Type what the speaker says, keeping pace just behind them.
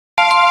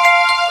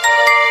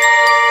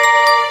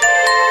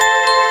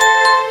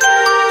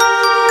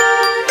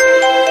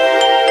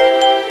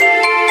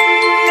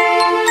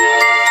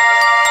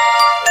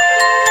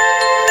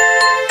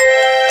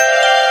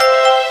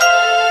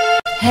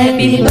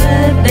Happy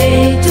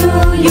birthday to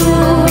you.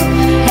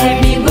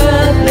 Happy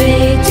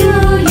birthday to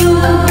you.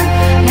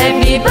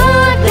 Happy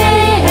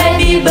birthday,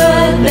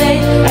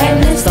 and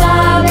let's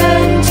start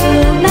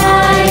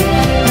tonight.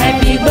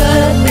 Happy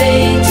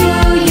birthday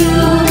to you.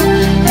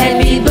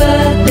 Happy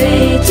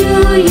birthday to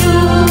you.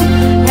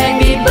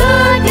 Happy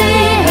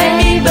birthday,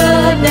 happy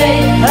birthday,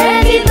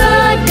 happy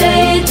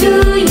birthday to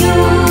you.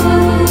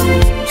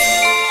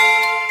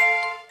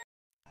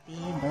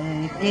 Happy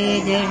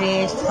birthday,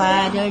 dearest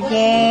Father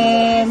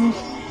James.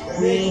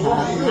 We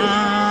have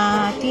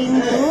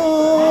nothing to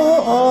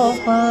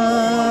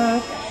offer,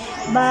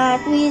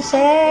 but we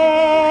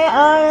say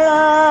our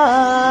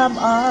love,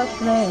 our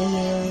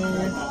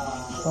prayer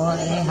for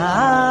a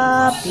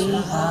happy,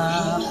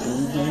 happy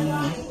day.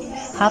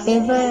 Happy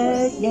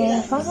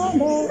birthday,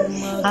 Father.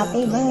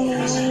 Happy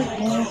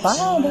birthday,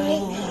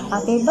 Father.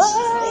 Happy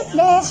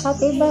birthday,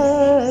 happy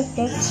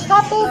birthday.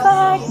 Happy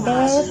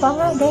birthday,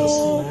 Father.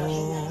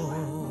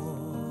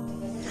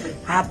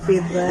 Happy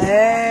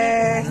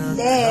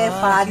birthday,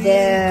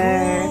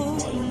 Father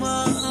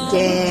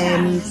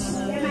James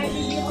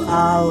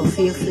of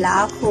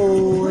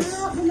Fiflahus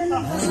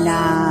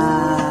na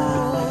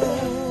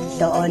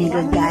doon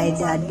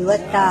gagayda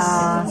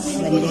duwata,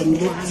 banden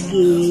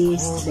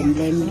gugis,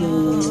 banden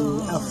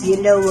of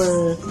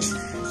yellow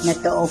na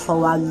to of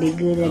awag de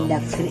gura da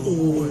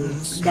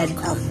dad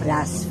of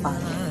raspa.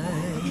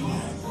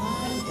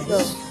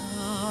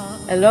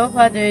 Hello,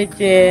 Father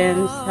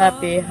James.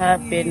 Happy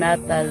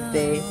Natal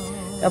Day.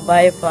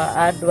 Kabay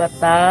pa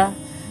adwata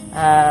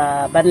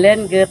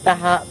banlen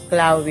getaha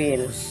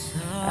klawil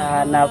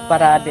na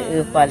parade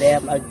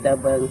upalem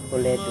agdabang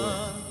kuledo.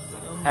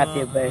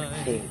 Happy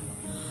birthday.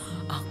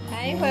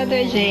 Hi,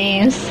 Father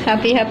James.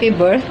 Happy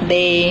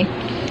birthday.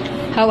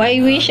 How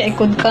I wish I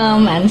could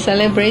come and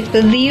celebrate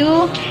with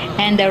you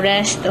and the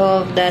rest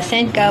of the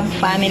Saint Cab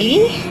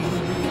family.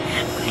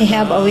 I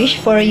have a wish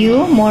for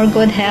you, more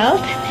good health,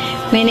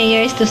 many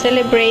years to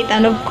celebrate,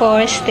 and of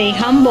course, stay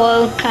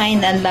humble,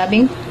 kind, and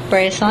loving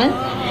person.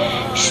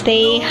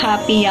 Stay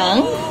happy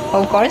young.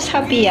 Of course,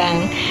 happy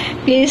young.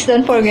 Please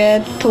don't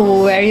forget to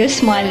wear your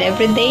smile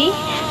every day.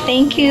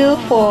 Thank you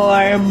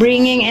for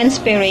bringing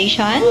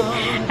inspiration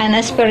and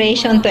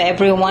aspiration to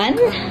everyone.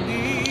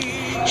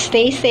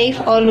 Stay safe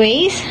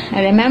always.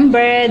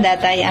 Remember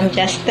that I am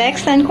just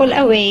text and call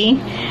away.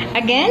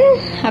 Again,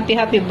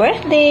 happy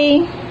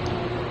birthday.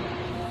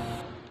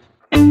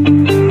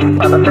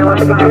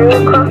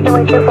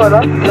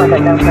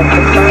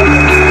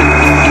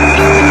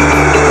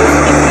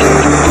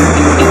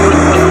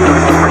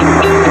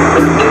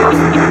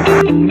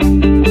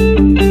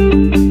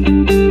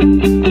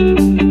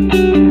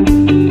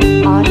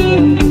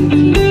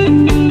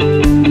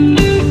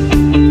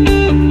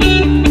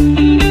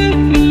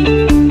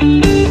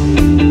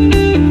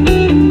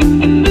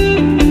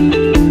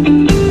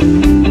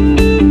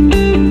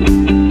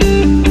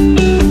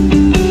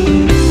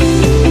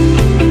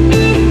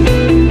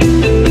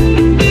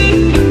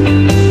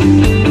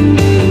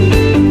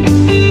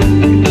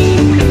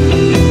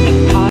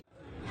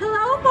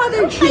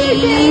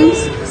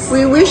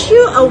 We wish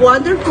you a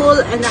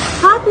wonderful and a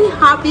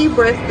happy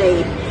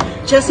birthday.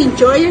 Just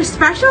enjoy your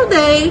special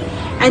day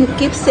and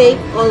keep safe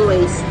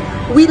always.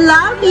 We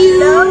love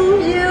you.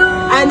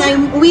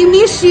 And we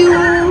miss you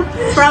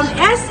from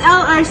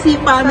SLRC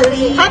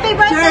family. Happy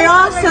birthday,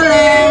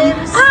 Jerusalem.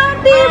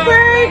 Happy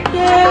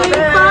birthday,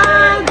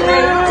 Father.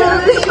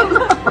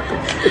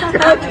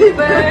 Happy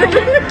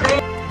birthday.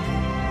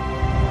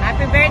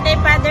 Happy birthday,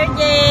 Father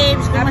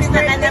James. Kumusta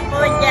ka na po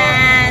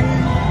dyan?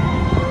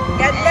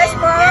 God bless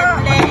po.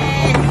 God bless.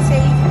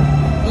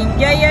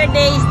 Enjoy your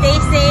day. Stay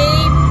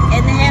safe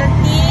and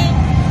healthy.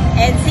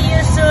 And see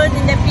you soon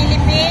in the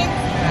Philippines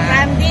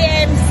from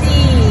DMC.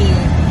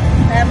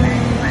 From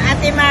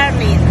Ate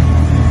Marvin.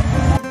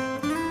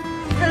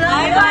 Hello,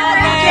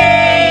 Father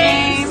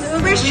James. We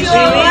wish you a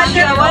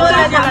wonderful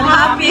and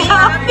happy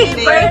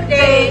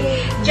birthday.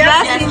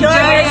 Just enjoy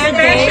your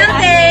special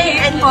day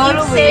and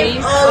keep safe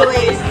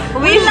always.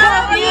 We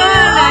love you.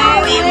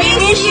 We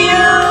miss you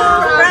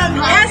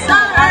from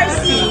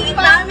SLRC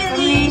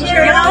family,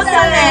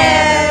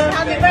 Jerusalem.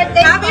 Happy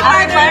birthday, Father.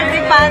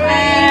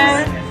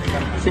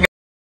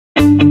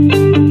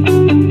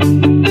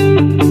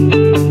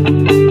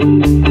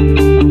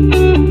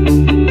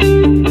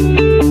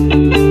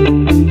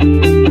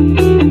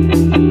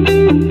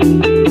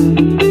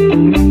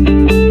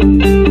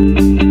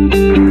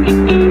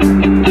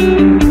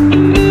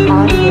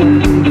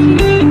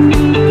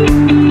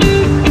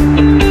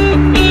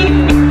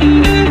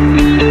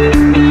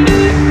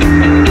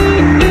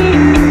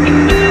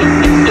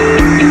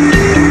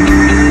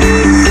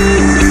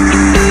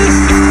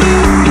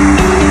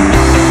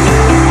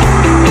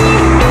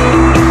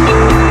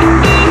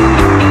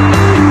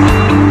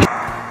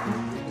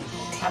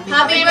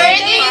 Happy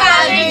birthday,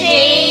 Father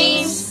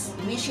James!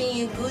 Wishing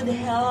you good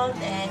health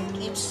and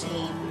keep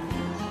safe.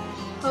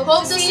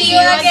 Hope to see you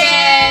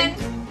again!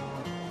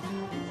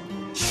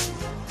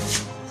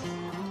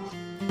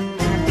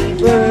 Happy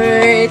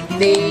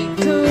birthday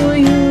to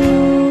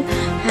you!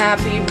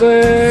 Happy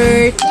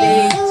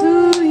birthday to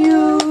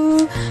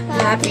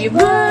Happy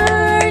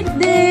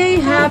birthday,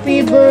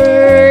 happy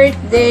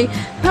birthday,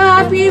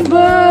 happy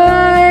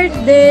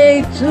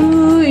birthday to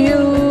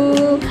you.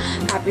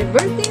 Happy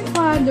birthday,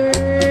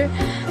 Father.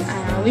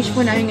 Wish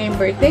po namin ngayong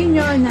birthday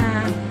nyo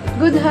na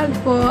good health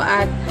po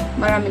at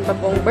maraming pa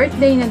pong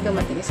birthday na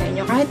dumating sa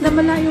inyo. Kahit na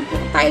malayo po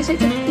tayo sa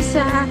isa't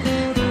isa,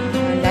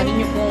 lagi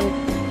nyo pong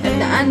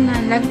tandaan na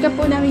lagi ka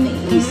po namin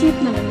naiisip,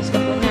 namimiss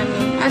ka po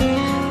namin. At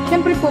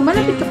syempre po,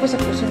 malapit ka po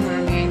sa puso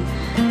namin.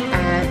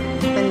 At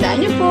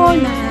tandaan nyo po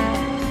na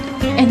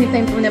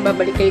anytime po na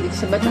babalik kayo dito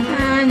sa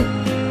Bataan,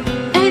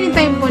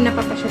 anytime po na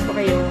papasya po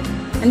kayo,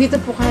 nandito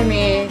po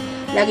kami,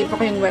 lagi po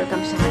kayong welcome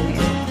sa amin.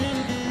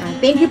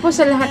 Thank you po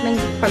sa lahat ng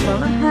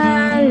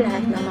pagmamahal,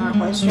 lahat ng mga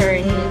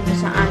concern po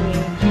sa amin,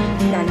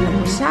 lalo na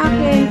po sa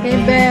akin, kay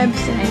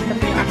Bebs, and ito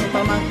po yung aking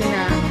pamangkin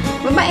na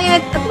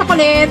mabait at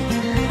makulit.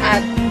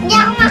 At hindi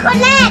ako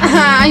makulit!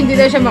 Hindi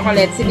daw siya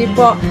makulit. Sige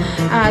po.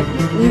 At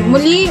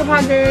muli,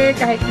 Father,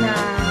 kahit na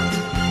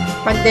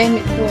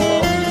pandemic po,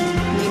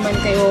 hindi man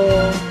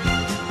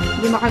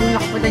kami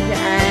nakapunta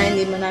dyan,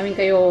 hindi man namin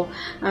kayo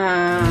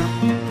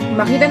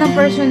makita ng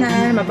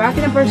personal,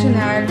 mabati ng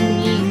personal,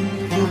 muli,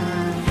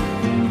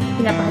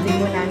 pinapahabig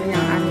po namin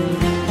ang aming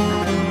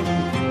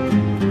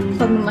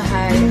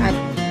pagmamahal at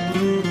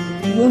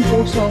buong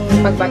pusong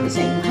pagbati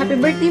sa inyo. Happy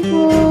birthday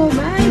po!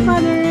 Bye,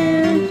 Father!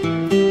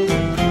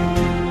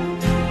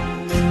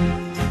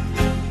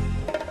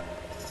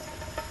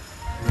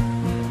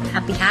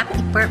 Happy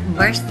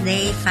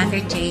birthday, Father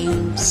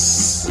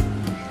James.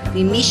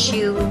 We miss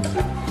you.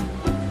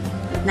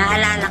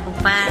 Naalala ko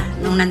pa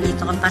nung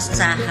nandito ka pa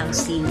sa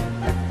housing.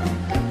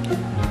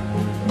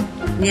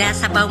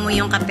 Nilasabaw mo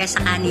yung kape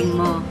sa kanin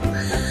mo.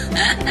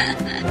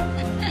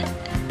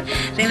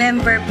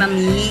 Remember,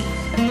 Mami,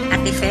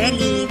 Ate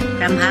Feli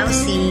from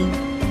housing.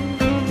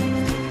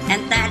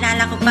 And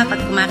naalala ko pa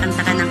pag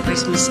kumakanta ka ng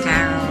Christmas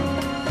carol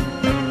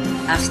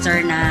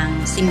after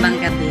ng simbang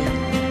gabi.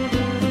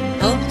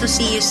 Hope to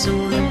see you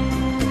soon.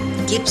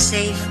 Keep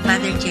safe,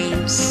 Father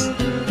James.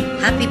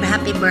 Happy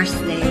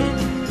birthday.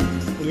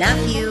 We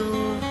love you.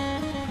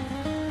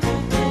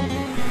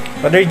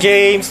 Father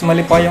James,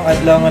 mali pa yung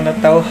adlaw nga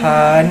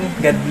natawhan.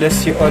 God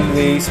bless you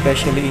always,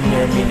 especially in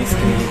your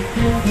ministry.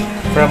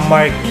 From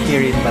Mark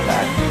here in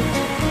Bataan.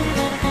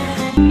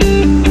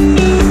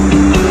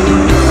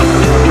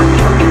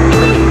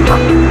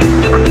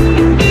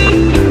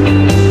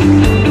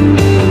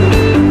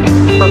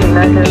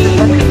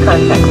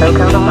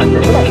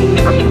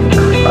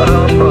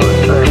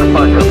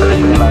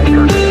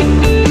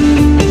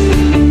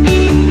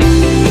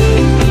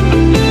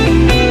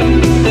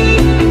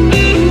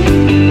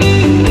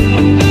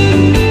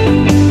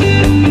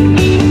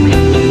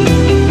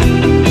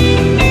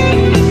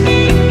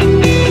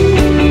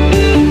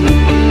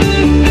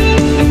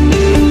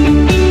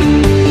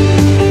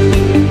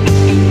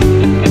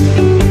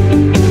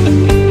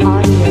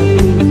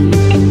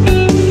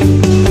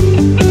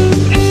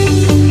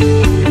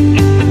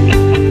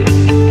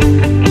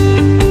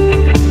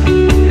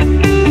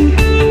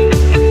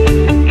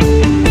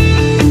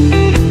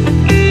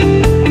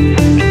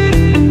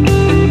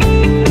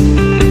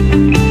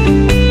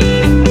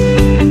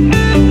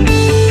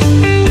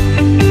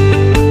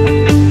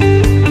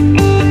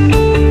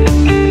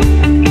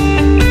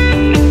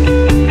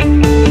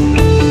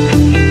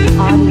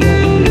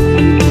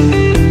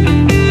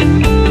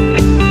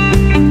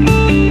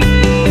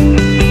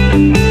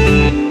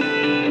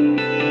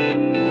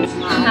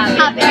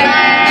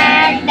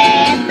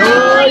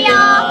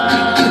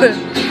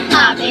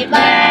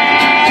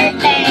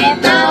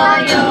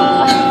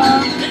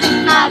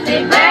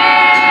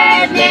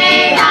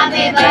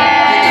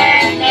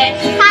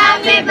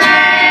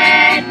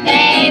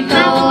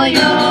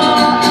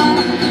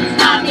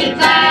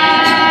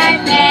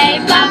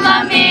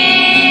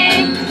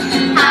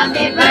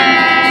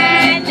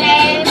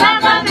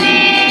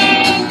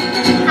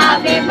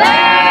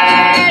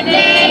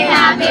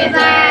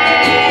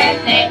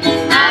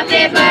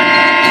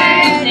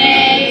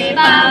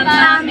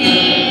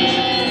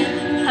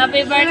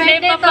 Happy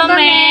birthday po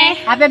kami!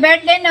 Happy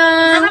birthday no!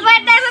 Happy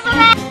birthday po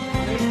kami!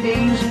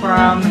 Greetings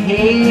from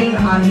Hale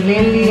and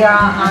Lilia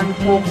and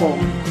Coco.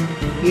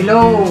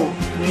 Hello!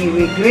 May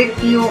we greet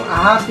you a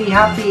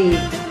happy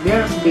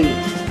birthday.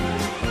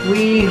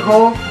 We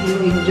hope you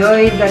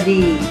enjoy the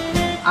day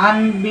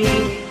and be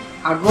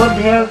a good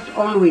health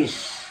always.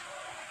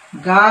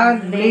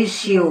 God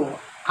bless you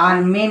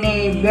and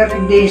many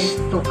birthdays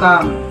to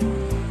come.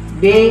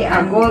 Be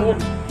a good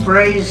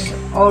praise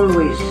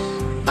always.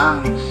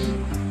 Thanks.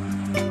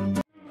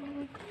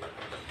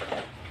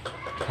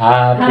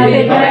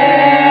 Happy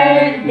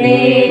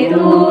birthday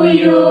to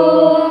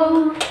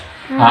you.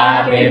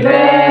 Happy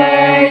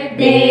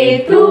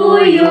birthday to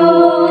you.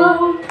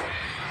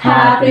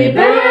 Happy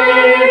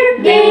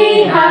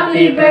birthday,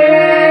 happy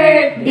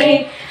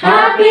birthday,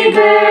 happy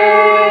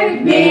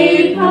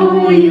birthday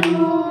to you.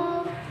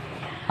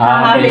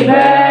 Happy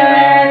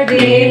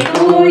birthday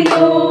to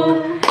you.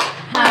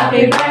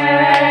 Happy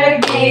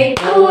birthday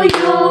to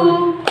you.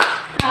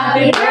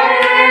 Happy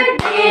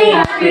birthday,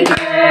 happy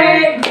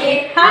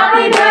birthday,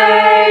 happy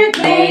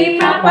birthday.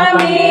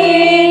 Papa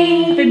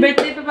May! Happy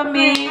birthday, Papa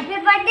May! Happy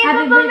birthday,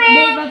 Papa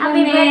May!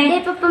 Happy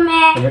birthday, Papa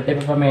May! Happy birthday,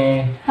 Papa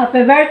May!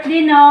 Happy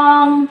birthday,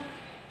 Nong!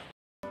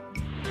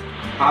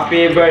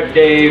 Happy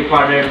birthday,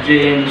 Father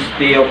James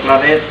T.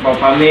 Oclarit,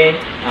 Papa May.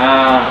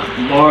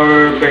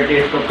 More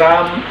birthdays to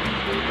come.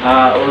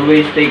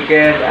 Always take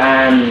care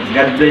and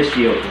God bless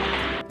you.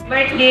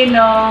 Birthday,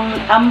 Nong!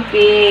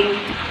 Amping!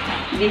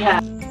 Diha!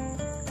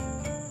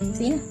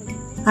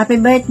 Happy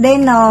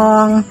birthday,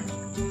 Nong!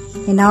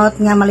 Hinaot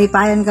nga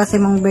malipayan kasi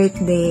mong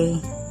birthday.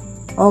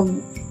 Og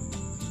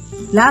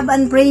love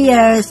and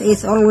prayers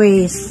is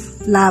always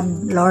love,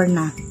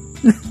 Lorna.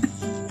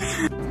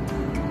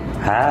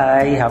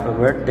 Hi, happy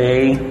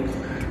birthday.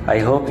 I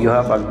hope you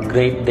have a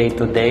great day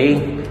today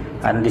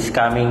and this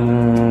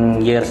coming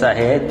years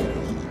ahead.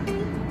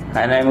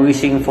 And I'm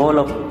wishing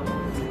full of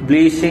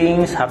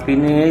blessings,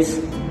 happiness,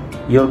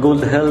 your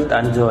good health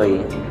and joy.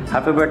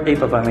 Happy birthday,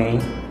 Papa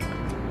May.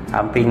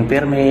 Amping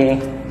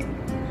pirme.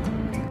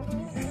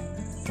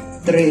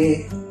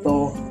 3,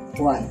 2,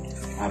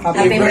 1.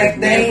 Happy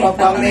birthday,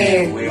 Papa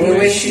May. We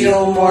wish you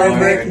more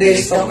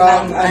birthdays to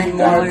come and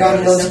more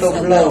candles to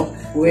blow.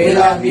 We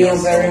love you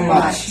very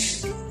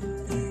much.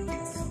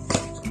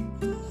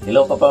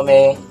 Hello, Papa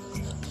May.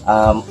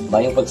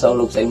 Mayong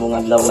pagsaulog sa imong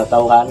adlaw na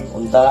tawhan.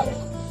 Unta,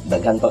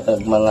 daghan pa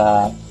kag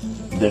mga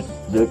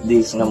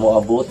birthdays nga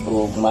moabot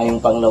o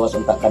mayong panglawas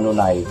unta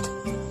kanunay.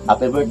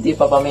 Happy birthday,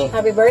 Papa May.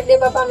 Happy birthday,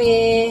 Papa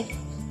May.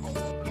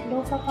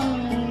 Hello, Papa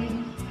May.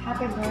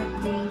 Happy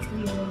birthday to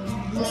you.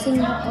 Wishing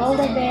you all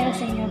the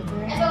best in your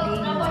birthday.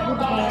 Good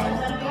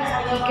health.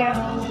 Take care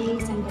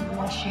always and God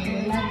bless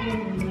you. Love you,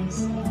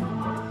 miss you.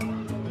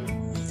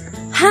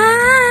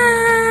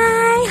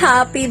 Hi!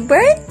 Happy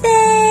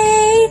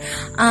birthday!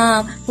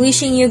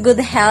 Wishing you good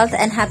health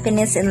and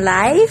happiness in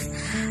life.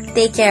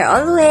 Take care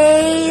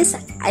always.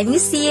 I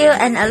miss you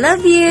and I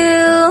love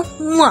you.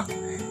 Mwah!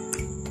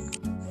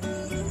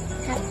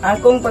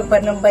 Akong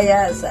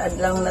pagpanumbaya sa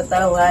adlaw na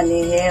tawhan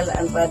ni Hel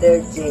and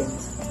Father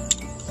James.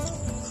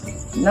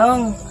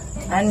 Nong,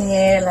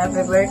 Angel,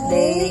 happy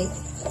birthday.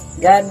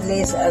 God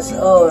bless us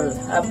all.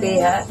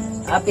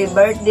 Happy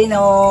birthday,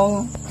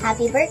 Nong.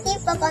 Happy birthday,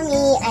 Papa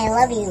May. I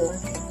love you.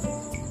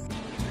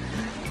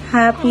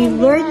 Happy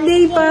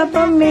birthday,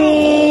 Papa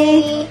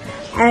May.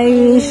 I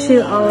wish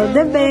you all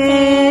the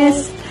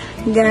best.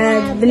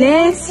 God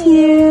bless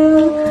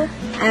you.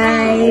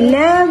 I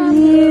love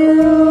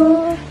you.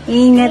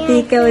 Ingat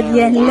ikaw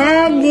diyan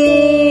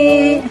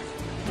lagi.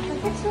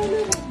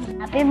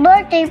 Happy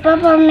birthday,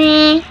 Papa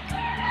May.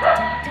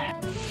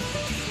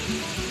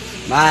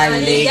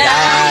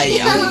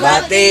 Maligayang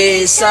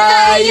bati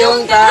sa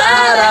iyong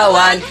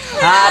kaarawan.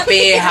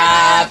 Happy,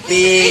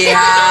 happy,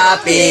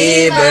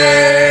 happy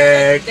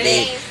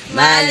birthday.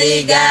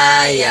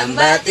 Maligayang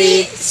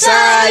bati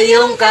sa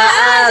iyong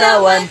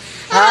kaarawan.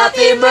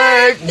 Happy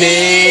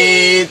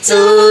birthday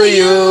to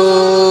you.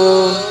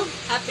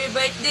 Happy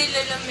birthday,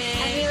 Lola May.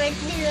 Happy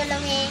birthday, Lola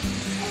May.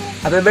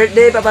 Happy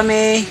birthday, Papa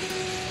May.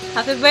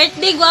 Happy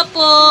birthday,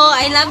 guwapo.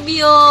 I love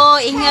you.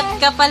 Ingat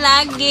ka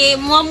palagi.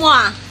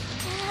 Mwah-mwah.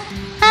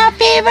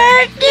 Happy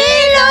birthday,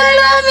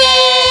 Lola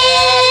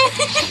May.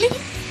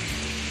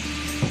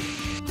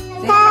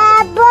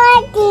 Happy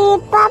birthday,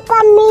 Papa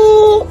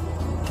May.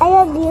 I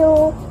love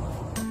you.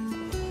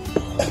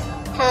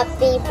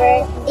 Happy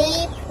birthday,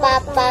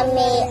 Papa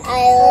May.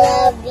 I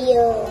love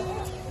you.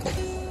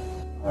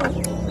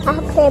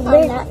 Happy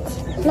birthday.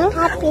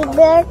 Happy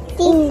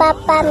birthday,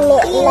 Papa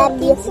May. I love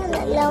you.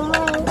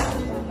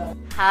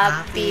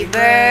 Happy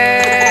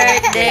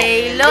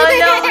birthday,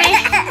 Lolo May.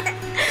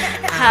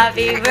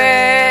 Happy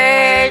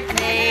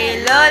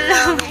birthday,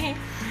 Lolo May.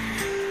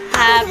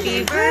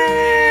 Happy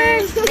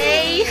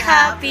birthday,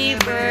 happy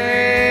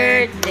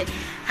birthday.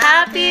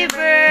 Happy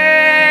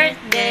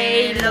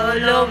birthday,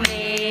 Lolo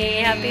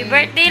May. Happy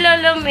birthday,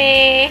 Lolo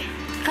May.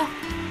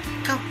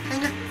 Ikaw, ay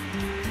na.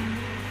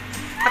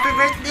 Happy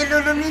birthday,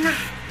 Lolo May na.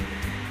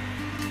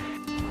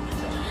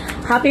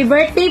 Happy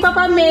birthday,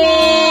 Papa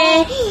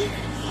May.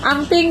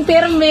 Amping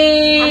pirme.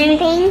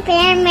 Amping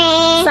pirme.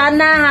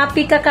 Sana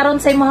happy ka karon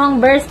sa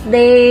imong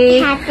birthday.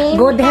 Happy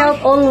Good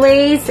health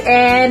always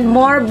and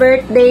more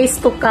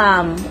birthdays to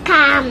come.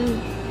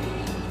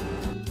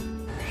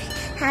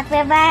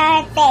 Happy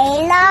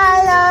birthday,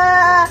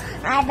 Lolo.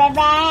 Happy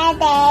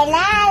birthday,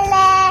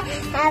 Lolo.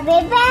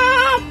 Happy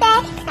birthday,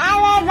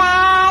 happy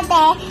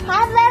birthday,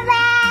 happy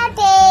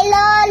birthday,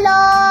 Lolo.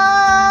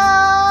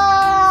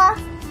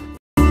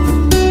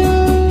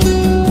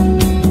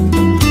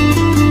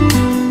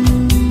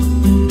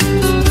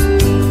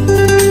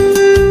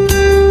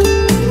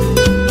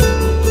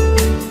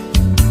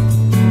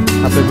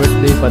 Happy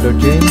birthday, Father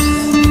James.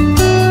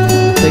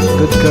 Take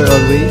good care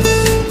always.